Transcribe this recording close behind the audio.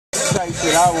type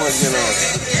shit I want to get on.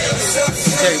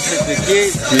 Take the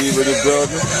kid. Steve in the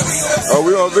building. Oh,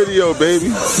 we on video, baby.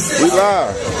 We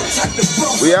live.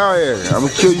 We out here. I'm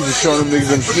gonna kill you for showing them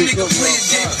niggas in the street.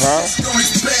 Huh?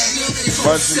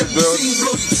 Bunch in the building.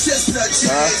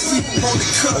 Huh?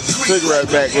 That's a cigarette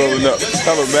back rolling up.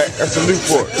 Hello, Mac. That's a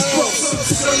Newport.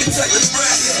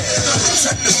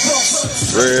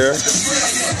 Right here.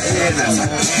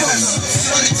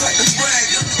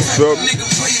 So,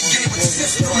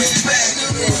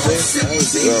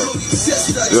 yeah.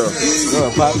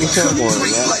 Pop the trunk on it,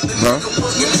 man. Huh?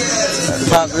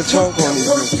 Pop the trunk on it.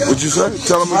 What'd you say?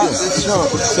 Tell them again. Pop the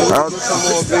trunk. So we get some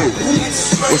more big.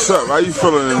 What's up? How you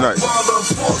feeling tonight?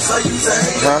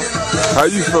 Huh? How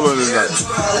you feeling tonight?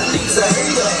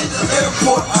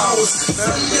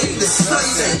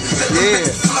 Yeah.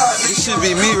 It should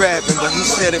be me rapping, but he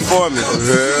said it for me.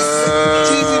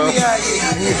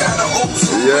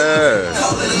 Yeah.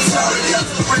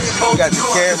 We got the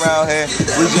camera out here.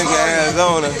 We drinking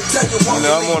Arizona. You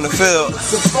know, I'm on the field.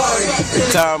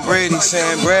 Tom Brady,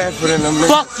 Sam Bradford in the middle.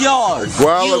 Fuck y'all.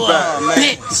 Guala back.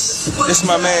 Bitch. This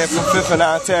my man from 5th and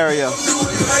Ontario.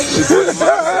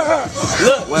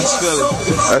 Look, West Philly.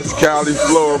 That's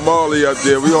Callowhill and Marley up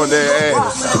there. We on their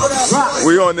ass.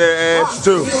 We on their ass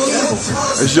too.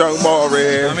 It's Young Maul right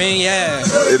here. I mean, yeah.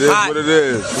 It is hot. What it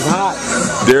is. It's hot.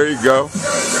 There you go.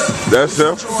 That's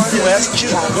him. Yeah, that's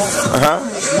cute.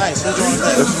 That's nice.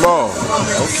 That's small.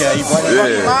 Okay, you brought it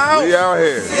out? We out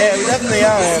here. Yeah, we definitely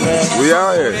out here, man. We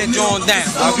out here. Going down.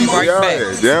 I'll be right back.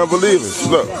 Here. They don't believe us.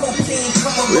 Look.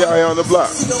 We out here on the block.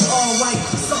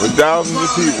 With thousands of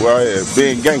people out here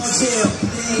being gangsters.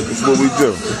 That's what we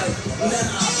do.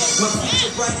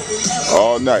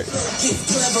 All night.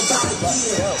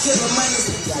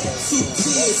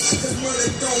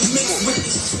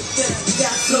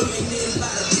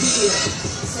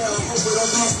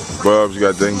 Bubs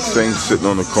got things sitting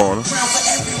on the corner.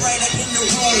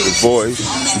 The boys.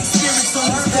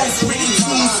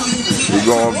 We're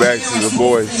going back to the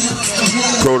boys.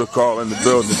 Protocol in the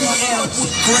building.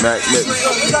 Mac Mitten.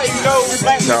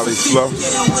 Callowhill.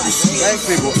 Black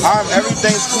people,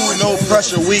 everything's cool, no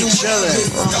pressure, we chillin'.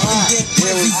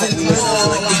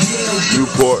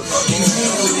 Newport.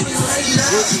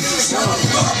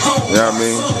 You know what I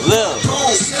mean? Look,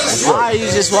 why are you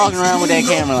just walking around with that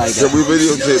camera like that? Yeah, we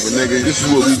videotaping, nigga. This is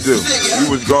what we do. We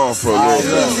was gone for a little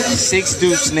bit. 6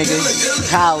 Dukes, nigga.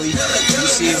 Collie. You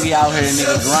see we out here,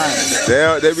 nigga,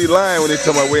 grinding. They be lying when they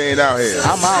tell me we ain't out here.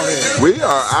 I'm out here. We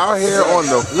are out here on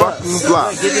the fucking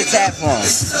block. Get the tap on.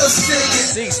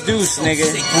 6 Deuce, nigga.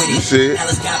 You see it?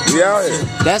 We out here.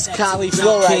 That's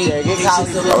Callowhill right there. Get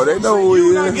Callowhill. Oh, they know who he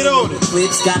is. Get on it.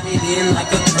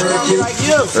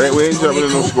 Hey, we ain't jumping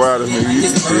in no squatters, nigga. You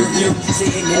can see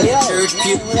it.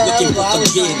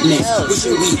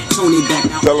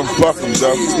 Tell them fuck them,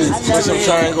 though. Wish I'm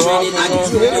trying to go off.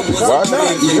 Why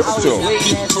not? Give it to him.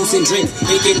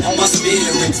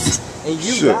 And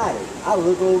you got it. I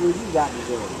look over, you got it.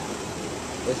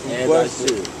 That's the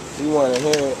question. You want to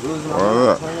hear it? Why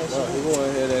not? You want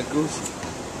to hear that Gucci?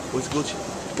 What's Gucci?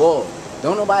 Boy,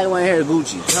 don't nobody want to hear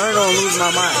Gucci. Turn on Lose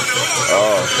My Mind.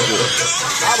 Oh, shit.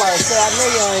 I'm about to say, I know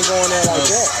y'all ain't going there like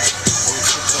that.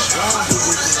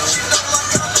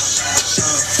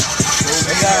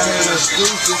 They got to hear this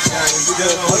Gucci.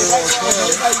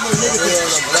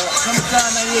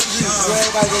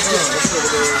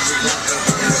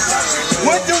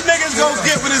 What do niggas gonna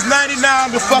get with this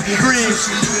 99 to fucking green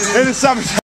in the summertime?